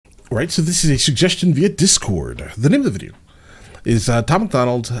Right, so this is a suggestion via Discord. The name of the video is Tom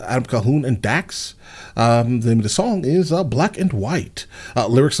MacDonald, Adam Calhoun, and Dax. The name of the song is Black and White.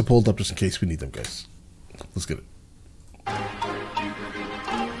 Lyrics are pulled up just in case we need them, guys. Let's get it.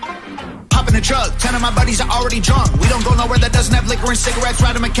 Hop in the truck, 10 of my buddies are already drunk. We don't go nowhere that doesn't have liquor and cigarettes,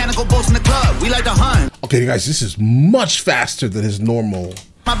 riding mechanical bulls in the club. We like to hunt. Okay, guys, this is much faster than his normal.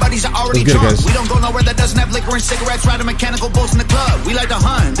 My buddies are already drunk. We don't go nowhere that doesn't have liquor and cigarettes, riding mechanical bulls in the club. We like to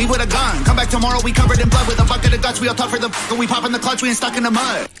hunt, leave with a gun. Come back tomorrow, we covered in blood with a bucket of guts. We all tougher the and we pop in the clutch, we ain't stuck in the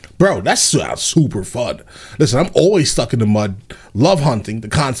mud. Bro, that sounds super fun. Listen, I'm always stuck in the mud. Love hunting, the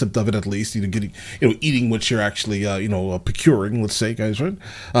concept of it at least. Getting, eating what you're actually, procuring. Let's say, guys, right?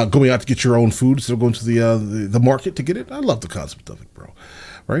 Going out to get your own food instead of going to the market to get it. I love the concept of it, bro.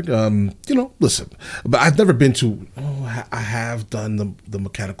 Right? Listen, but I've never been to. I have done the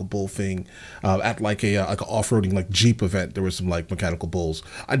mechanical bull thing at like a off-roading like Jeep event. There was some like mechanical bulls.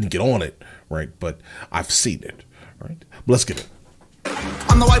 I didn't get on it, right? But I've seen it, right? But let's get it.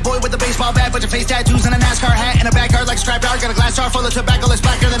 I'm the white boy with the baseball bat, bunch of face tattoos and a NASCAR hat, in a backyard like a scrapyard. Got a glass jar full of tobacco that's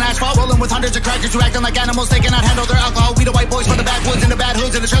blacker than asphalt. Rolling with hundreds of crackers who acting like animals, they cannot handle their alcohol. We the white boys from the backwoods and the bad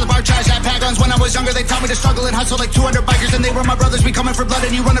hoods in the trailer park trash that pack guns. When I was younger, they taught me to struggle and hustle like 200 bikers, and they were my brothers. We coming for blood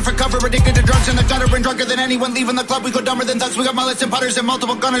and you running for cover. Addicted to drugs in the gutter and drunker than anyone. Leaving the club, we go dumber than thugs. We got mullets and putters and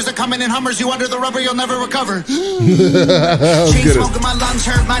multiple gunners that come in Hummers. You under the rubber, you'll never recover. Chain smoking, my lungs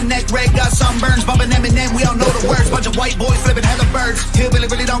hurt, my neck red, got sunburns. Bumping Eminem, we all know the words. Bunch of white boys flipping hella birds. Hillbilly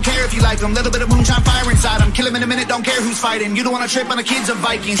really don't care if you like them. Little bit of moonshine fire inside them. Kill him in a minute, don't care who's fighting. You don't want to trip on the kids of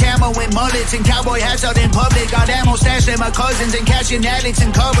Vikings. Camo and mullets and cowboy hats out in public. Got ammo stashed in my cousins and cashing addicts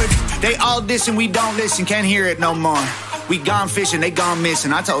and cupboards. They all diss and we don't listen. Can't hear it no more. We gone fishing, they gone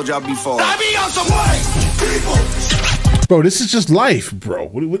missing. I told y'all before. I be on some white people. Bro, this is just life, bro.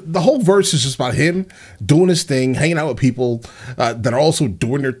 The whole verse is just about him doing his thing, hanging out with people that are also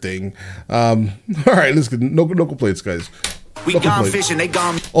doing their thing. All right, let's get no complaints, guys. We gone fishing, they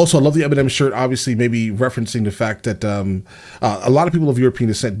gone. Also, I love the Eminem shirt, obviously, maybe referencing the fact that a lot of people of European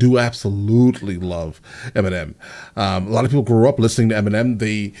descent do absolutely love Eminem. A lot of people grew up listening to Eminem.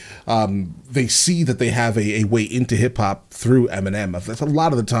 They see that they have a way into hip-hop through Eminem. That's a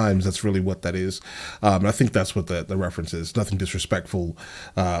lot of the times, that's really what that is. And I think that's what the reference is. Nothing disrespectful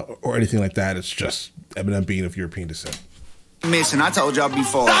or anything like that. It's just Eminem being of European descent. Missing, I told y'all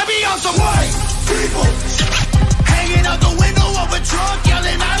before. I be on some white people. Hanging out the window of a truck,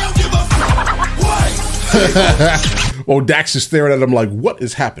 yelling, I don't give a what? Well, Dax is staring at him like, what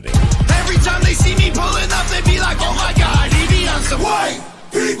is happening? Every time they see me pulling up, they be like, oh my God, he be on some white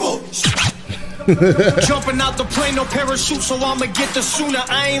people. Jumping out the plane, no parachute, so I'ma get the sooner.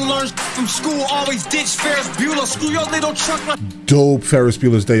 I ain't learned from school, always ditch Ferris Bueller. Screw your little truck. Dope Ferris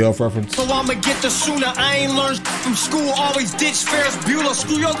Bueller's Day Off reference. So I'ma get the sooner. I ain't learned from school, always ditch Ferris Bueller.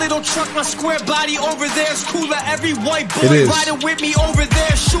 Screw your little truck, my square body over there's cooler. Every white boy riding with me over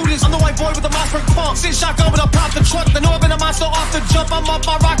there. Shooters, I'm the white boy with the Mossberg pump. Sit shotgun when I pop the truck. The Northern a monster off the jump. I'm up,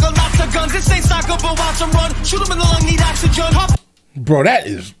 I rock a lots of guns. This ain't soccer, but watch them run. Shoot them in the lung, need oxygen. Hop. Bro, that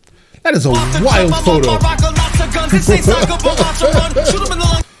is a wild photo.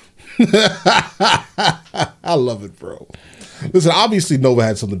 I love it, bro. Listen, obviously Nova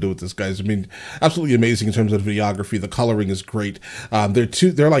had something to do with this, guys. I mean, absolutely amazing in terms of the videography. The coloring is great.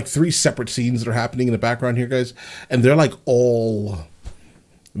 They're like 3 separate scenes that are happening in the background here, guys, and they're like all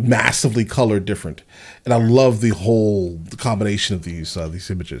massively colored different. And I love the combination of these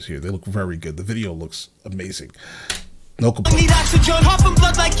images here. They look very good. The video looks amazing. No complaint. Need oxygen, huffing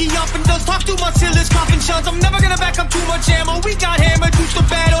blood like he often does. Talk too much till it's coughing shuns. I'm never gonna back up too much ammo. We got hammered, used to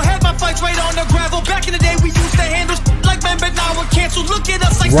battle. Had my fights right on the gravel. Back in the day, we used to handle like men, but now we're canceled. Look at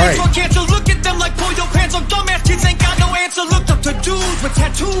us like right. Canceled. Look at them like pull your pants on. Dumbass kids ain't got no answer. Looked up to dudes with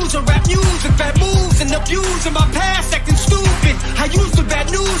tattoos and rap news and bad moves and abuse in my past, acting stupid. I used the bad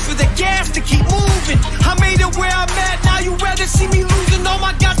news for the gas to keep moving. I made it where I'm at. Now you rather see me losing. All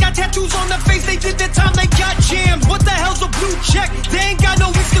my guys got tattoos on their face. They did their time, they got jammed. What the hell? A blue check, they ain't got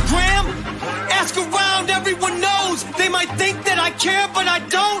no Instagram. Ask around, everyone knows. They might think that I care, but I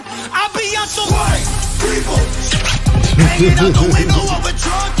don't. I'll be on some white people. Hanging out the window of a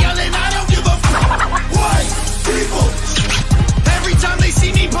truck, yelling, I don't give a white people. Every time they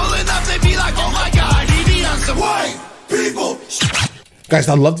see me pulling up, they be like, oh my God, he be on some white people.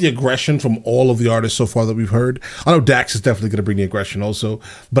 Guys, I love the aggression from all of the artists so far that we've heard. I know Dax is definitely going to bring the aggression also,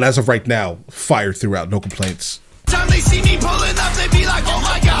 but as of right now, fire throughout, no complaints. Time they see me pulling up, they be like, oh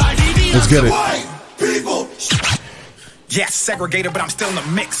my God, he be let's get it. White people. Yes, segregated, but I'm still in the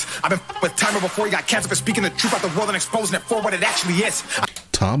mix. I've been with Timer before he got canceled for speaking the truth about the world and exposing it for what it actually is.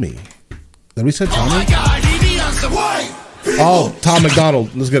 Tommy. Let me say Tommy. Oh my God, he be on some white Oh, Tom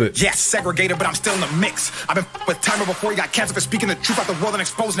MacDonald. Let's get it. Yes, segregated, but I'm still in the mix. I've been with timer before he got cancer for speaking the truth about the world and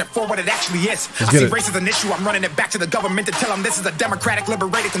exposing it for what it actually is. I see race as an issue. I'm running it back to the government to tell them this is a democratic,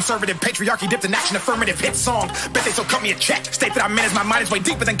 liberated, conservative, patriarchy dipped in action, affirmative hit song. Bet they still cut me a check. State that I'm in as my mind is way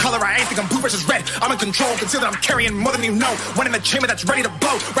deeper than color. I ain't think I'm blue versus red. I'm in control. Consider that I'm carrying more than you know. One in the chamber that's ready to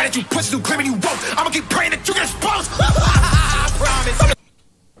blow. Right at you pussies who claiming you woke. I'ma keep praying that you get exposed. I promise.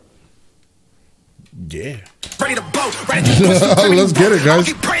 Yeah. Ready to blow. Right at you pussies who claiming Let's get it, guys. I'ma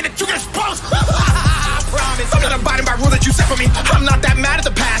keep praying that you get exposed. I promise. I'm not abiding by rules that you set for me. I'm not that mad at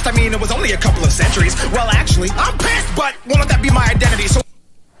the past. I mean, it was only a couple of centuries. Well, actually, I'm pissed, but won't let that be my identity. So.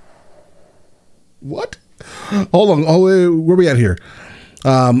 What? Hold on. Oh, wait, where are we at here?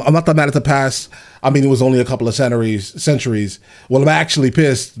 I'm not that mad at the past. I mean, it was only a couple of centuries. Well, I'm actually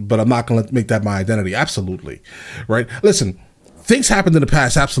pissed, but I'm not going to make that my identity. Absolutely. Right? Listen, things happened in the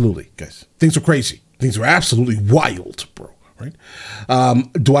past. Absolutely, guys. Things were crazy. Things were absolutely wild, bro. Right?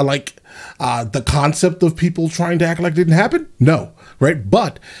 Do I like the concept of people trying to act like it didn't happen? No. Right?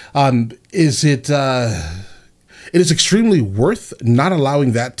 But is it... It is extremely worth not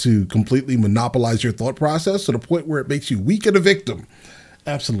allowing that to completely monopolize your thought process to the point where it makes you weak and a victim.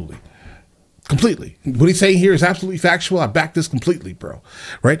 Absolutely. Completely. What he's saying here is absolutely factual. I back this completely, bro.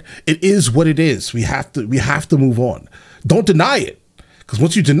 Right? It is what it is. We have to move on. Don't deny it. Because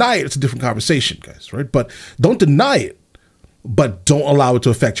once you deny it, it's a different conversation, guys, right? But don't deny it. But don't allow it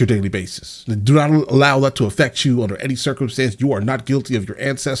to affect your daily basis. Do not allow that to affect you under any circumstance. You are not guilty of your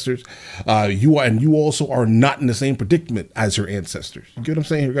ancestors. You also are not in the same predicament as your ancestors. You get what I'm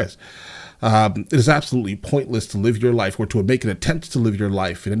saying here, guys? It is absolutely pointless to live your life or to make an attempt to live your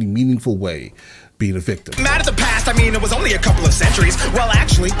life in any meaningful way being a victim. Mad at the past, I mean, it was only a couple of centuries. Well,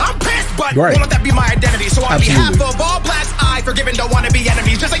 actually, I'm pissed, but won't let that be my identity. So on behalf of all blacks, I forgive and don't want to be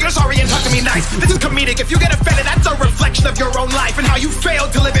enemies. Just like you're sorry and talk to me nice. This is comedic. If you get offended, that's a reflection of your own life and how you failed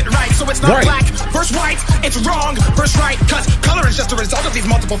to live it right. So it's not black versus white, it's wrong versus right. Cause color is just a result of these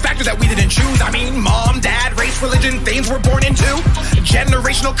multiple factors that we didn't choose. I mean, mom, dad, race, religion, things we're born into.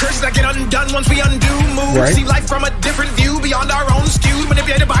 Generational curses that get undone once we undo moves. See life from a different view, beyond our own skew,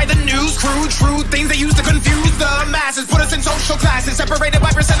 manipulated by the news. Crude, true things they use to confuse the masses. Put us in social classes, separated by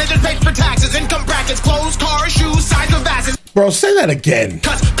percentages, paid for taxes, income brackets, clothes, cars, shoes, size of vases. Bro, say that again.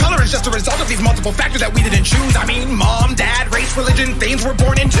 Cause color is just a result of these multiple factors that we didn't choose. I mean, mom, dad, race, religion, things we're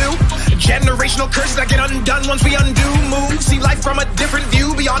born into. Generational curses that get undone once we undo moves. See life from a different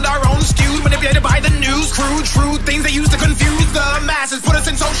view, beyond our own skew, manipulated by the news. Crude, true things they use to confuse the masses. Put us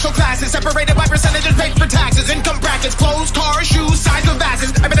in social classes, separated by percentages, paid for taxes, income brackets, clothes, cars, shoes, size of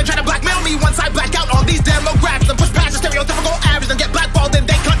vases. I bet they try to blackmail me once I black out all these demographics and push past the stereotypical average and get blackballed and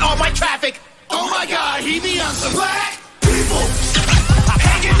they cut all my traffic. Oh my God, he be on some black people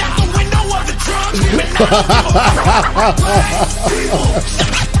hanging out the window of the trunk.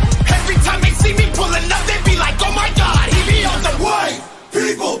 Every time they see me pulling up, they be like, oh my God, he be on the white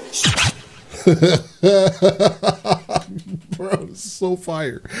people. Bro, this is so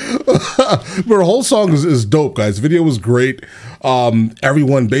fire. But the whole song is dope, guys. The video was great.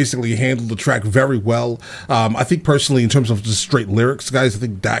 Everyone basically handled the track very well. I think personally, in terms of just straight lyrics, guys, I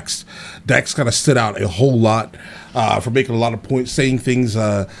think Dax kind of stood out a whole lot for making a lot of points, saying things,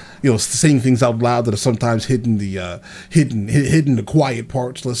 saying things out loud that are sometimes hidden the quiet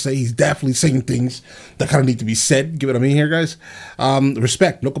parts. Let's say he's definitely saying things that kind of need to be said. Get what I mean here, guys?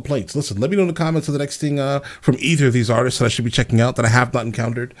 Respect, no complaints. Listen, let me know in the comments of the next thing from either of these artists that I should be checking out that I have not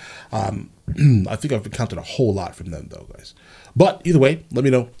encountered. I think I've encountered a whole lot from them, though, guys. But either way, let me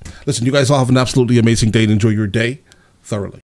know. Listen, you guys all have an absolutely amazing day and enjoy your day thoroughly.